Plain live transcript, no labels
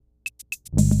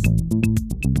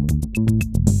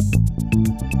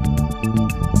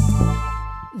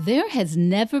There has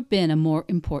never been a more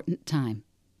important time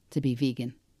to be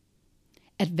vegan.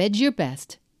 At Veg Your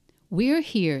Best, we're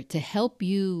here to help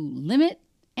you limit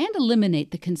and eliminate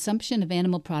the consumption of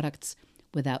animal products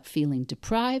without feeling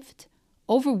deprived,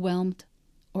 overwhelmed,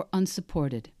 or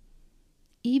unsupported,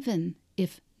 even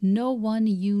if no one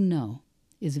you know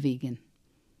is vegan.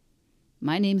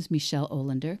 My name's Michelle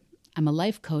Olander. I'm a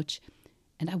life coach,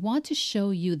 and I want to show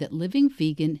you that living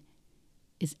vegan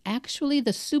is actually the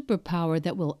superpower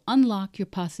that will unlock your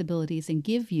possibilities and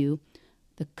give you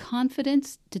the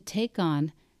confidence to take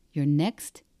on your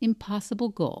next impossible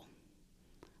goal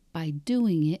by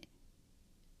doing it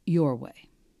your way.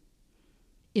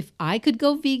 If I could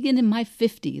go vegan in my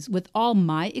 50s with all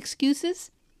my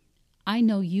excuses, I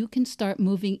know you can start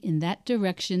moving in that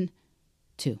direction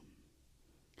too.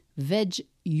 Veg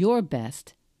your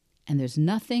best, and there's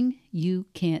nothing you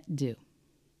can't do.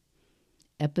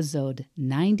 Episode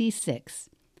 96,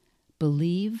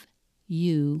 Believe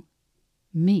You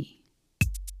Me.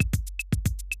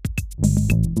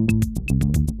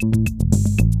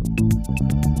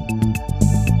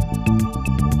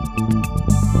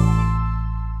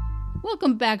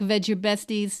 Welcome back, Veg Your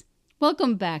Besties.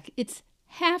 Welcome back. It's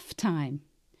halftime.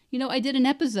 You know, I did an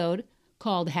episode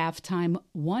called Halftime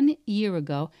 1 year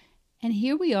ago, and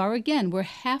here we are again. We're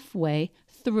halfway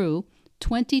through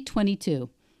 2022.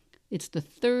 It's the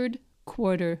third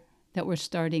quarter that we're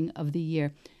starting of the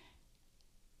year.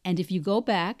 And if you go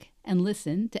back and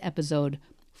listen to episode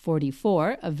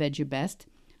 44 of Veg Your Best,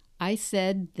 I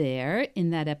said there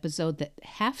in that episode that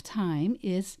halftime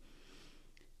is,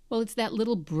 well, it's that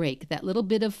little break, that little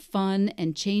bit of fun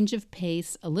and change of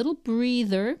pace, a little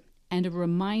breather, and a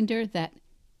reminder that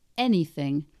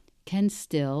anything can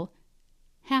still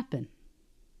happen.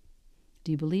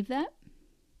 Do you believe that?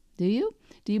 Do you?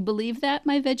 Do you believe that,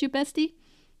 my Veg Your Bestie?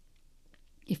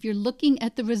 If you're looking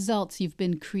at the results you've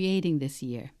been creating this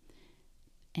year,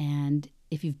 and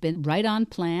if you've been right on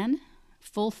plan,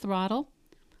 full throttle,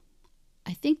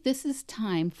 I think this is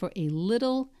time for a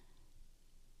little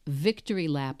victory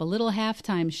lap, a little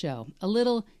halftime show, a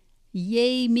little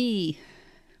yay me,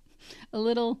 a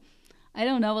little,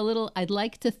 I'd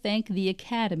like to thank the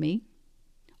Academy,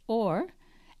 or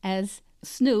as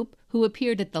Snoop, who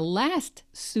appeared at the last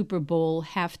Super Bowl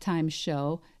halftime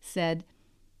show, said,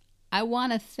 I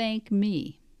want to thank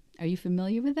me. Are you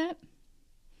familiar with that?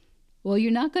 Well,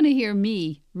 you're not going to hear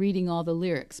me reading all the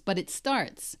lyrics, but it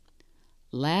starts,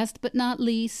 last but not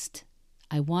least,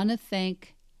 I want to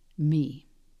thank me.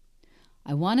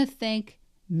 I want to thank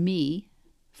me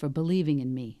for believing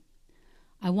in me.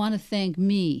 I want to thank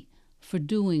me for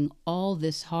doing all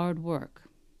this hard work.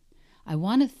 I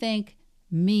want to thank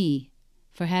me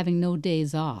for having no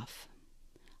days off.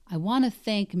 I want to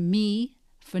thank me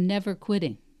for never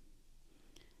quitting.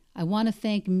 I want to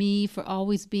thank me for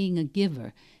always being a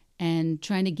giver and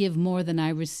trying to give more than I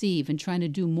receive and trying to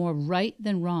do more right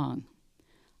than wrong.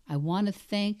 I want to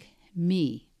thank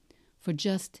me for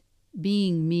just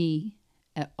being me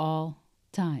at all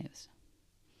times.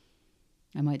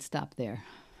 I might stop there.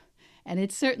 And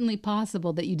it's certainly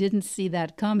possible that you didn't see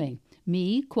that coming.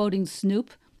 Me quoting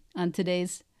Snoop on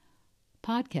today's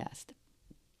podcast.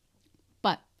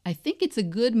 But I think it's a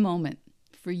good moment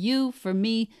for you, for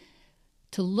me,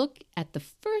 to look at the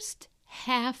first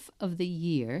half of the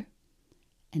year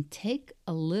and take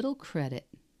a little credit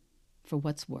for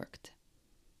what's worked,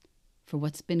 for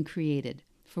what's been created,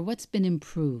 for what's been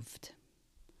improved.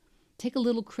 Take a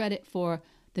little credit for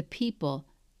the people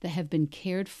that have been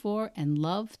cared for and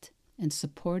loved and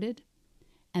supported,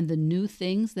 and the new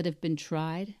things that have been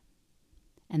tried,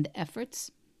 and the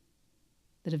efforts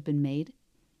that have been made.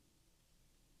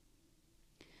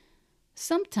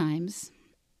 Sometimes,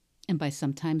 and by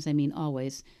sometimes I mean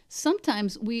always,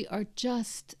 sometimes we are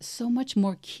just so much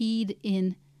more keyed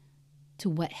in to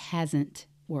what hasn't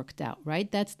worked out,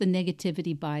 right? That's the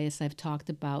negativity bias I've talked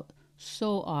about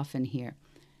so often here.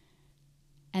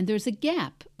 And there's a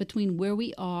gap between where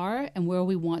we are and where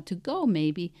we want to go,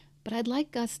 maybe, but I'd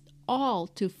like us all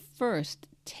to first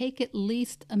take at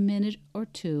least a minute or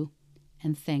two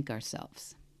and thank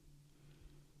ourselves.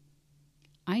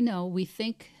 I know we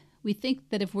think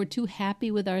that if we're too happy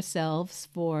with ourselves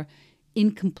for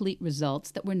incomplete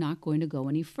results, that we're not going to go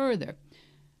any further.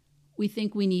 We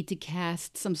think we need to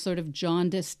cast some sort of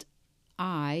jaundiced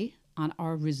eye on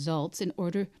our results in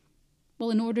order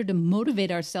to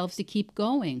motivate ourselves to keep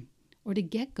going or to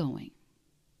get going.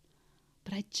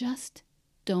 But I just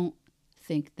don't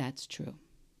think that's true.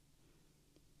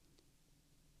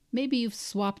 Maybe you've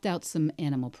swapped out some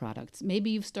animal products. Maybe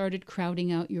you've started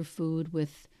crowding out your food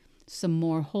with some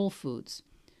more whole foods.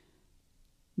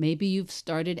 Maybe you've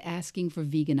started asking for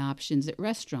vegan options at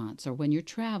restaurants or when you're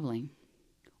traveling.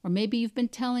 Or maybe you've been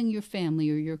telling your family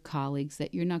or your colleagues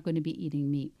that you're not going to be eating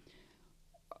meat.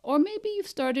 Or maybe you've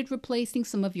started replacing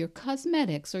some of your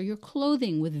cosmetics or your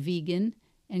clothing with vegan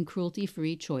and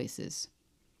cruelty-free choices.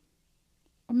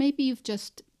 Or maybe you've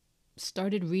just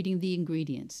started reading the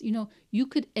ingredients. You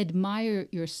could admire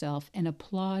yourself and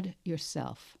applaud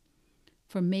yourself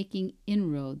for making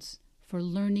inroads, for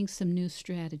learning some new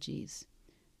strategies,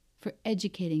 for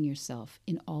educating yourself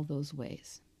in all those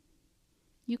ways.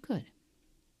 You could.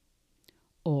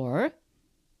 Or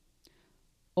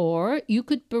you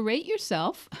could berate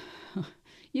yourself.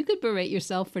 You could berate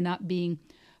yourself for not being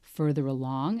further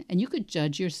along, and you could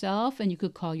judge yourself, and you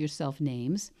could call yourself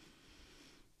names.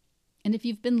 And if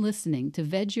you've been listening to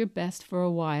Veg Your Best for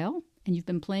a while, and you've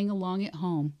been playing along at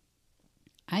home,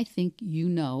 I think you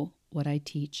know what I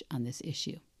teach on this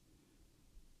issue.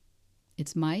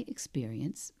 It's my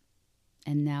experience,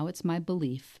 and now it's my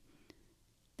belief,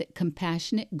 that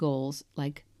compassionate goals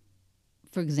like,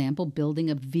 for example, building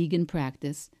a vegan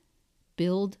practice,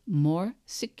 build more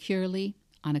securely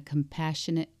on a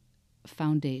compassionate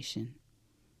foundation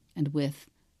and with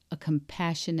a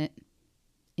compassionate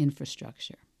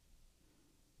infrastructure.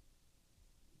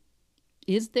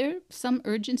 Is there some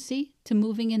urgency to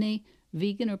moving in a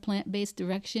vegan or plant-based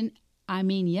direction? I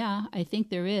mean, yeah, I think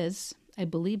there is. I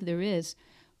believe there is.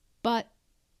 But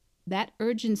that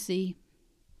urgency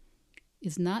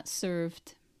is not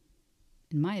served,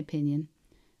 in my opinion,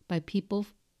 by people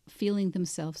feeling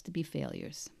themselves to be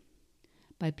failures,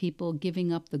 by people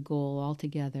giving up the goal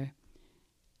altogether,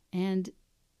 and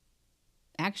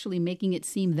actually making it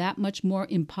seem that much more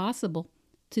impossible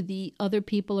to the other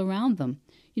people around them.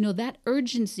 That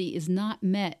urgency is not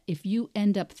met if you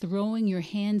end up throwing your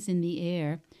hands in the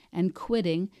air and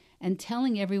quitting and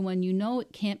telling everyone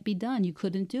it can't be done. You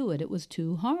couldn't do it. It was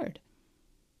too hard.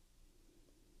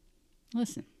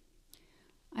 Listen,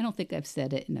 I don't think I've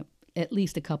said it in at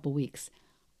least a couple weeks.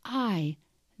 I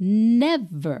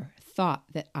never thought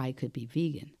that I could be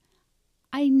vegan.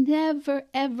 I never,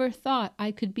 ever thought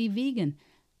I could be vegan.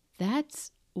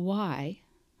 That's why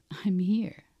I'm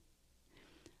here.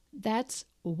 That's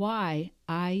why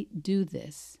I do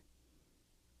this.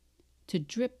 To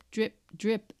drip, drip,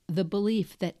 drip the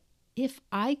belief that if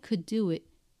I could do it,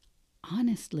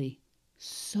 honestly,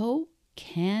 so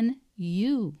can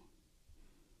you.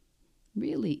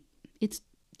 Really, it's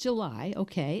July,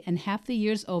 okay, and half the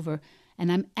year's over,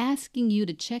 and I'm asking you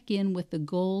to check in with the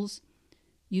goals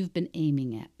you've been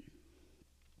aiming at.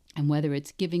 And whether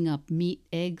it's giving up meat,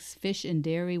 eggs, fish, and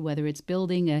dairy, whether it's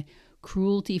building a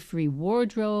cruelty-free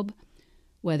wardrobe,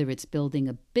 whether it's building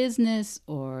a business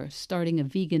or starting a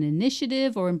vegan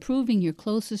initiative or improving your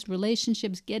closest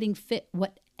relationships, getting fit,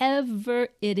 whatever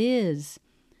it is,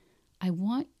 I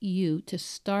want you to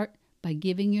start by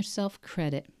giving yourself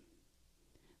credit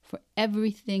for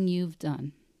everything you've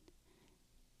done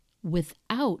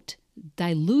without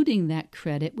diluting that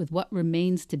credit with what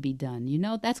remains to be done.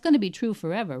 That's going to be true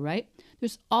forever, right?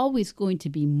 There's always going to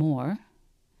be more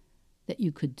that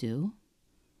you could do.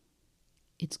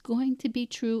 It's going to be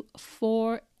true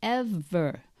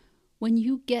forever. When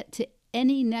you get to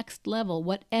any next level,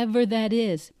 whatever that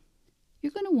is,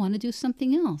 you're going to want to do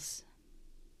something else.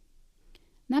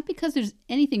 Not because there's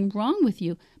anything wrong with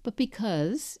you, but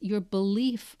because your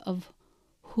belief of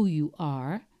who you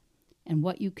are and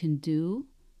what you can do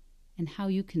and how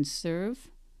you can serve,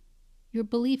 your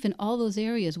belief in all those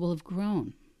areas will have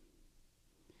grown.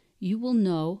 You will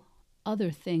know other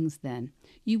things then.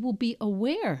 You will be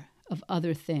aware of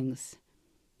other things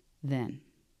then.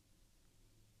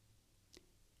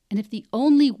 And if the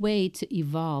only way to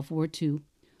evolve were to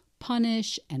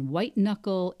punish and white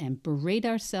knuckle and berate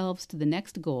ourselves to the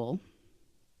next goal,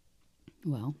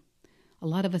 well, a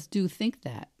lot of us do think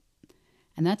that.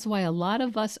 And that's why a lot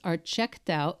of us are checked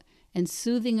out and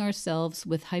soothing ourselves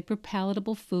with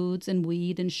hyperpalatable foods and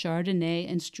weed and Chardonnay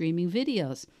and streaming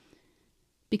videos.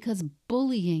 Because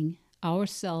bullying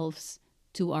ourselves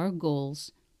to our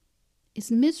goals is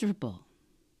miserable.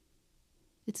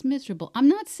 It's miserable. I'm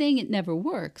not saying it never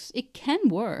works. It can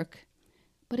work,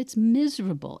 but it's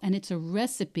miserable, and it's a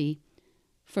recipe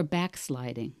for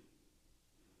backsliding.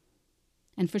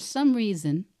 And for some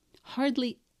reason,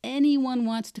 hardly anyone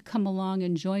wants to come along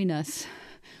and join us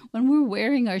when we're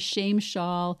wearing our shame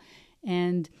shawl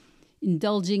and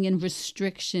indulging in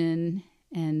restriction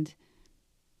and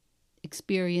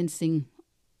experiencing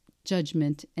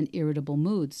judgment and irritable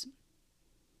moods.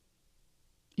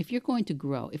 If you're going to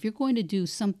grow, if you're going to do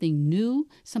something new,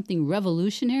 something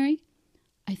revolutionary,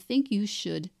 I think you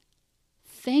should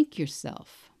thank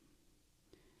yourself.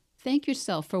 Thank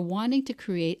yourself for wanting to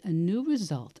create a new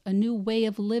result, a new way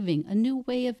of living, a new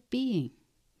way of being.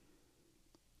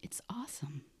 It's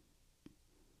awesome.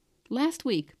 Last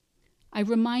week, I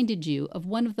reminded you of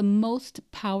one of the most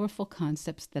powerful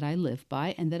concepts that I live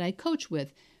by and that I coach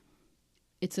with.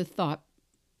 It's a thought: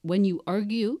 when you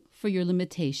argue for your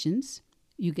limitations,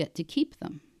 you get to keep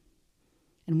them.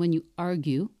 And when you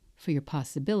argue for your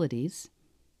possibilities,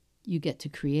 you get to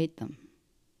create them.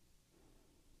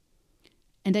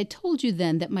 And I told you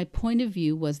then that my point of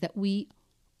view was that we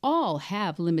all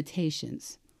have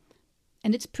limitations.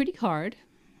 And it's pretty hard.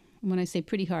 When I say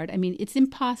pretty hard, I mean it's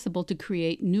impossible to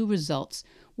create new results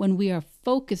when we are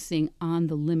focusing on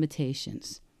the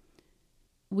limitations.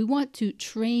 We want to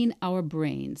train our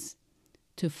brains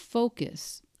to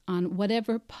focus on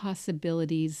whatever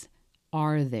possibilities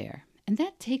are there. And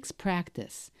that takes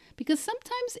practice, because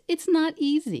sometimes it's not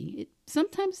easy.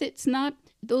 Sometimes it's not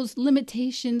those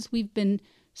limitations we've been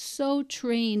so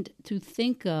trained to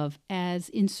think of as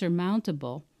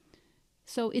insurmountable.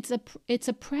 So it's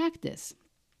a practice.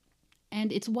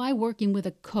 And it's why working with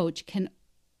a coach can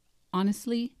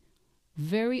honestly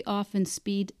very often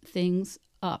speed things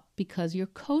up, because your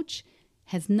coach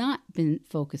has not been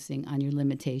focusing on your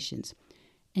limitations.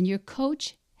 And your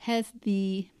coach has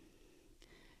the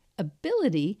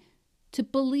ability to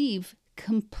believe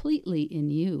completely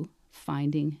in you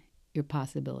finding your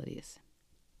possibilities.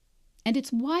 And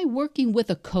it's why working with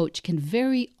a coach can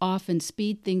very often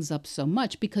speed things up so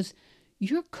much, because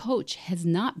your coach has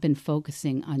not been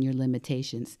focusing on your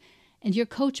limitations, and your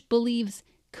coach believes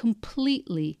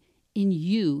completely in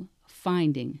you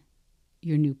finding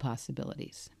your new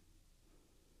possibilities.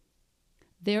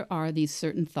 There are these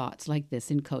certain thoughts like this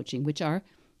in coaching, which are,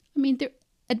 they're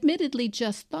admittedly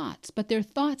just thoughts, but they're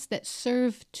thoughts that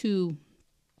serve to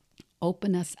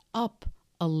open us up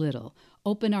a little,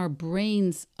 open our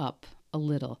brains up a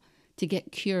little, to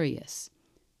get curious,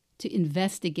 to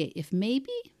investigate if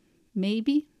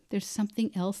maybe there's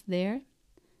something else there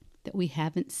that we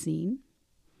haven't seen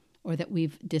or that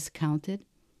we've discounted.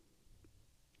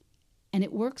 And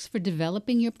it works for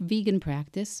developing your vegan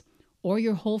practice or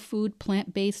your whole food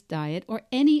plant-based diet or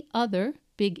any other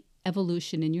big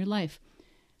evolution in your life.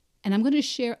 And I'm going to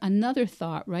share another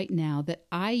thought right now that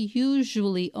I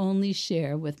usually only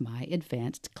share with my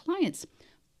advanced clients.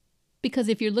 Because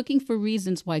if you're looking for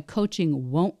reasons why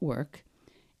coaching won't work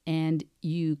and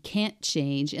you can't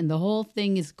change and the whole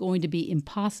thing is going to be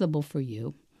impossible for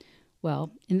you,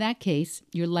 well, in that case,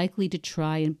 you're likely to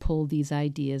try and pull these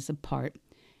ideas apart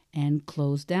and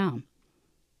close down.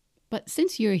 But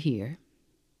since you're here,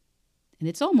 and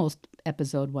it's almost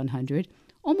episode 100,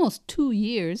 almost 2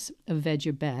 years of Veg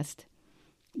Your Best,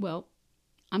 well,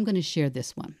 I'm going to share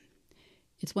this one.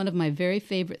 It's one of my very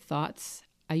favorite thoughts.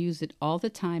 I use it all the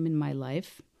time in my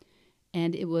life,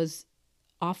 and it was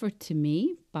offered to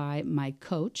me by my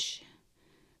coach,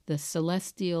 the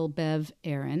celestial Bev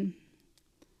Aaron.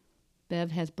 Bev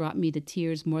has brought me to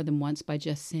tears more than once by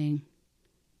just saying,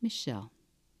 "Michelle,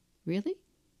 really?"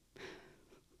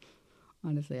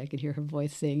 Honestly, I could hear her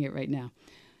voice saying it right now.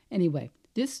 Anyway,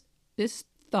 this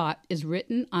thought is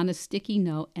written on a sticky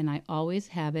note, and I always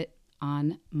have it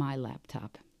on my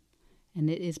laptop. And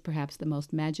it is perhaps the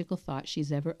most magical thought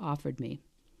she's ever offered me.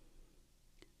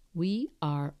 We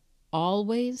are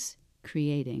always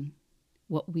creating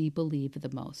what we believe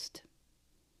the most.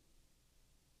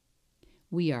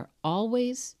 We are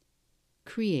always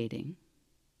creating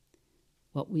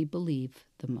what we believe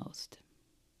the most.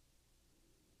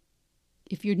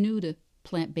 If you're new to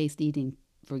plant-based eating,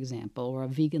 for example, or a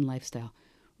vegan lifestyle,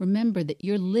 remember that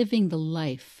you're living the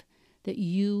life that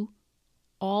you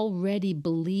already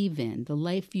believe in, the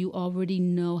life you already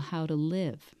know how to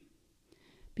live,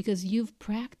 because you've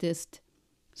practiced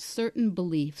certain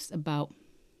beliefs about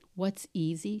what's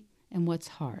easy and what's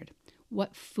hard,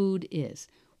 what food is,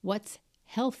 what's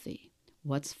healthy,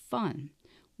 what's fun,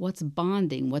 what's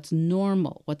bonding, what's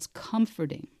normal, what's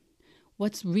comforting,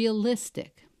 what's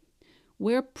realistic,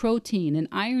 where protein and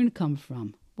iron come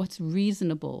from, what's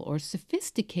reasonable or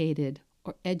sophisticated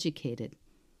or educated.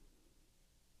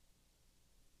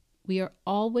 We are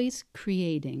always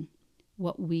creating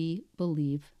what we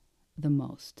believe the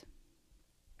most.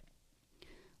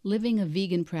 Living a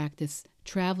vegan practice,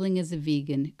 traveling as a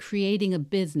vegan, creating a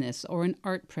business or an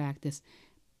art practice,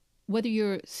 whether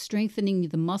you're strengthening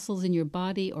the muscles in your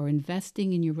body or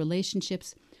investing in your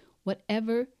relationships,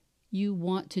 whatever you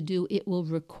want to do, it will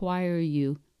require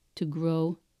you to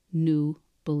grow new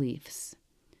beliefs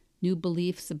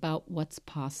about what's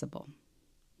possible,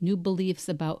 new beliefs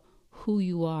about who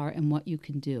you are and what you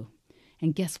can do.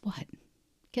 And guess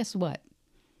what?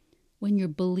 When your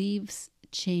beliefs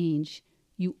change,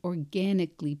 you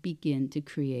organically begin to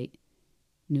create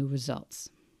new results.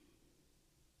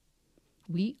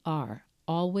 We are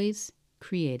always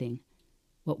creating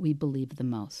what we believe the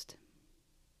most.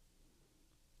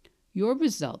 Your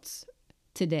results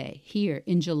today, here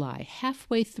in July,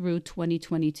 halfway through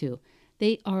 2022,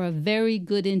 they are a very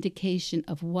good indication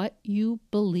of what you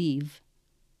believe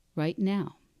right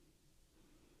now.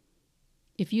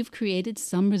 If you've created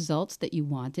some results that you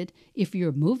wanted, if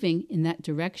you're moving in that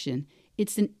direction,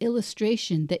 it's an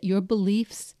illustration that your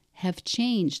beliefs have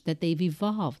changed, that they've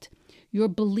evolved. Your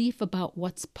belief about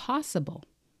what's possible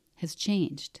has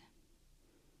changed.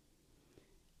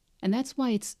 And that's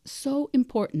why it's so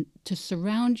important to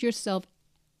surround yourself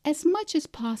as much as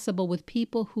possible with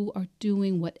people who are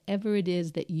doing whatever it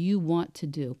is that you want to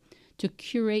do, to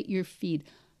curate your feed,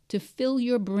 to fill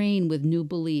your brain with new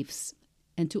beliefs,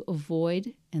 and to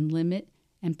avoid and limit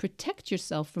and protect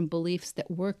yourself from beliefs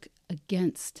that work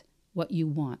against what you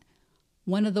want.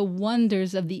 One of the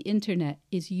wonders of the internet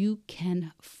is you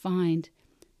can find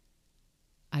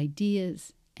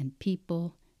ideas and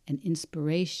people and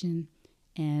inspiration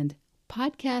and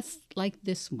podcasts like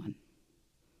this one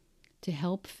to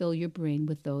help fill your brain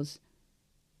with those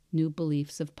new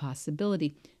beliefs of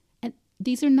possibility. And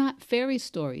these are not fairy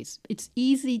stories. It's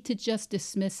easy to just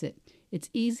dismiss it. It's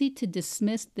easy to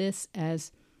dismiss this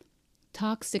as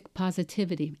toxic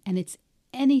positivity, and it's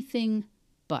anything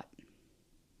but.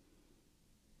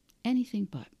 Anything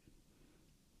but.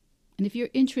 And if you're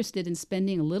interested in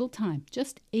spending a little time,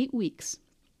 just 8 weeks,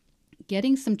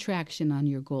 getting some traction on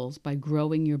your goals by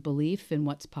growing your belief in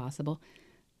what's possible,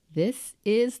 this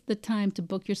is the time to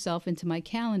book yourself into my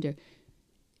calendar.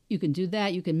 You can do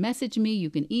that. You can message me. You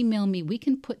can email me. We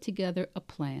can put together a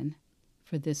plan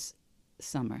for this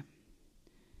summer.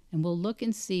 And we'll look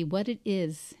and see what it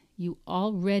is you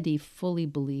already fully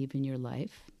believe in your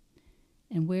life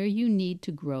and where you need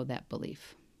to grow that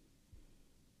belief.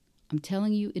 I'm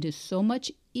telling you, it is so much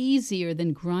easier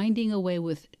than grinding away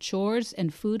with chores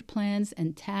and food plans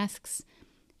and tasks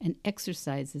and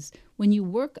exercises. When you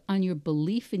work on your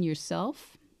belief in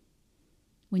yourself,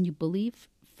 when you believe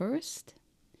first,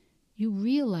 you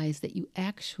realize that you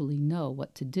actually know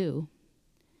what to do,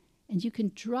 and you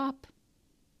can drop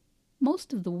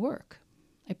most of the work.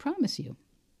 I promise you.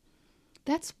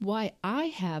 That's why I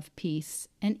have peace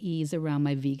and ease around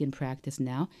my vegan practice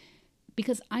now,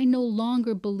 because I no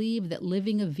longer believe that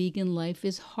living a vegan life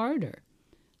is harder.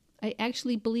 I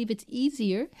actually believe it's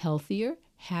easier, healthier,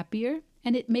 happier,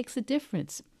 and it makes a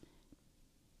difference.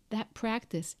 That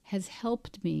practice has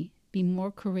helped me be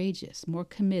more courageous, more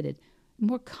committed,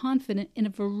 more confident in a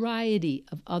variety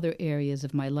of other areas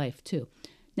of my life too.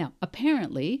 Now,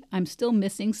 apparently, I'm still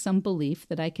missing some belief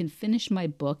that I can finish my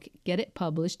book, get it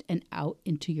published, and out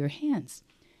into your hands.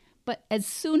 But as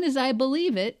soon as I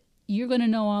believe it, you're going to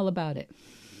know all about it.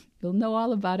 You'll know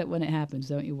all about it when it happens,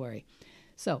 don't you worry.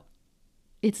 So,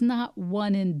 it's not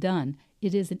one and done.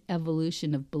 It is an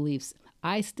evolution of beliefs.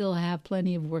 I still have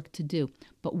plenty of work to do,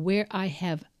 but where I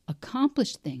have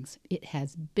accomplished things, it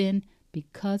has been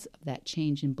because of that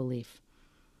change in belief.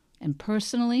 And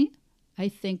personally, I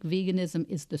think veganism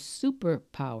is the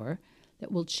superpower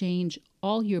that will change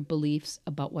all your beliefs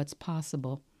about what's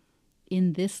possible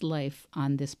in this life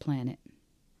on this planet.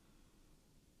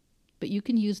 But you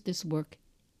can use this work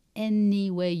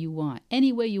any way you want,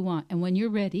 any way you want. And when you're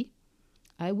ready,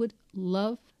 I would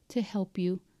love to help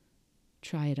you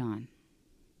try it on.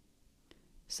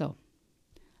 So,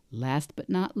 last but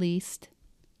not least,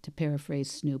 to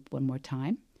paraphrase Snoop one more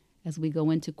time, as we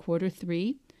go into quarter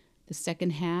 3, the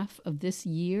second half of this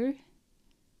year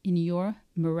in your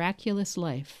miraculous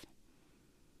life,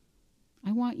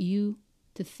 I want you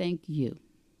to thank you.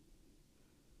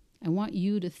 I want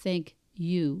you to thank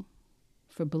you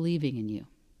for believing in you.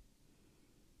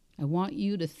 I want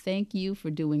you to thank you for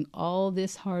doing all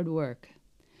this hard work.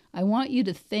 I want you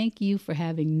to thank you for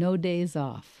having no days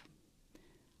off.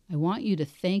 I want you to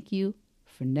thank you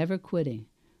for never quitting,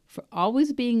 for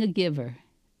always being a giver,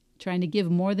 trying to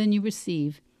give more than you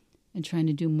receive, and trying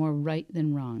to do more right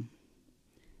than wrong.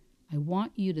 I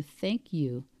want you to thank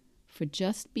you for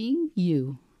just being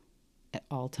you at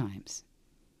all times.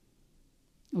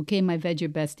 Okay, my Veg Your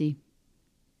Bestie,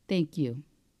 thank you.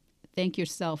 Thank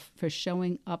yourself for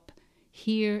showing up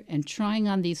here and trying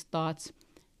on these thoughts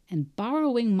and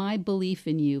borrowing my belief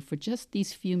in you for just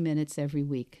these few minutes every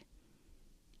week.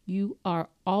 You are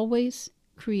always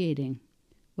creating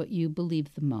what you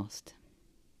believe the most.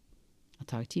 I'll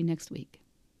talk to you next week.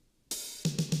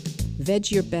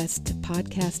 Veg Your Best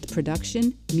podcast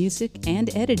production, music, and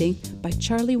editing by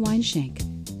Charlie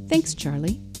Weinshank. Thanks,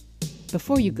 Charlie.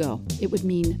 Before you go, it would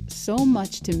mean so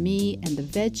much to me and the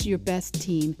Veg Your Best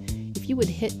team if you would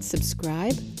hit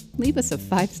subscribe, leave us a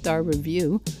 5-star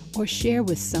review, or share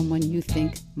with someone you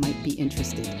think might be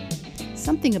interested.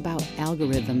 Something about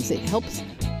algorithms, it helps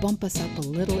bump us up a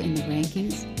little in the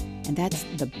rankings, and that's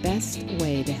the best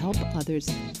way to help others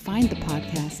find the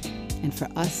podcast and for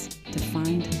us to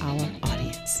find our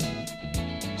audience.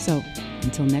 So,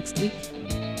 until next week,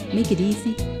 make it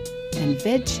easy and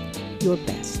veg your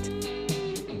best.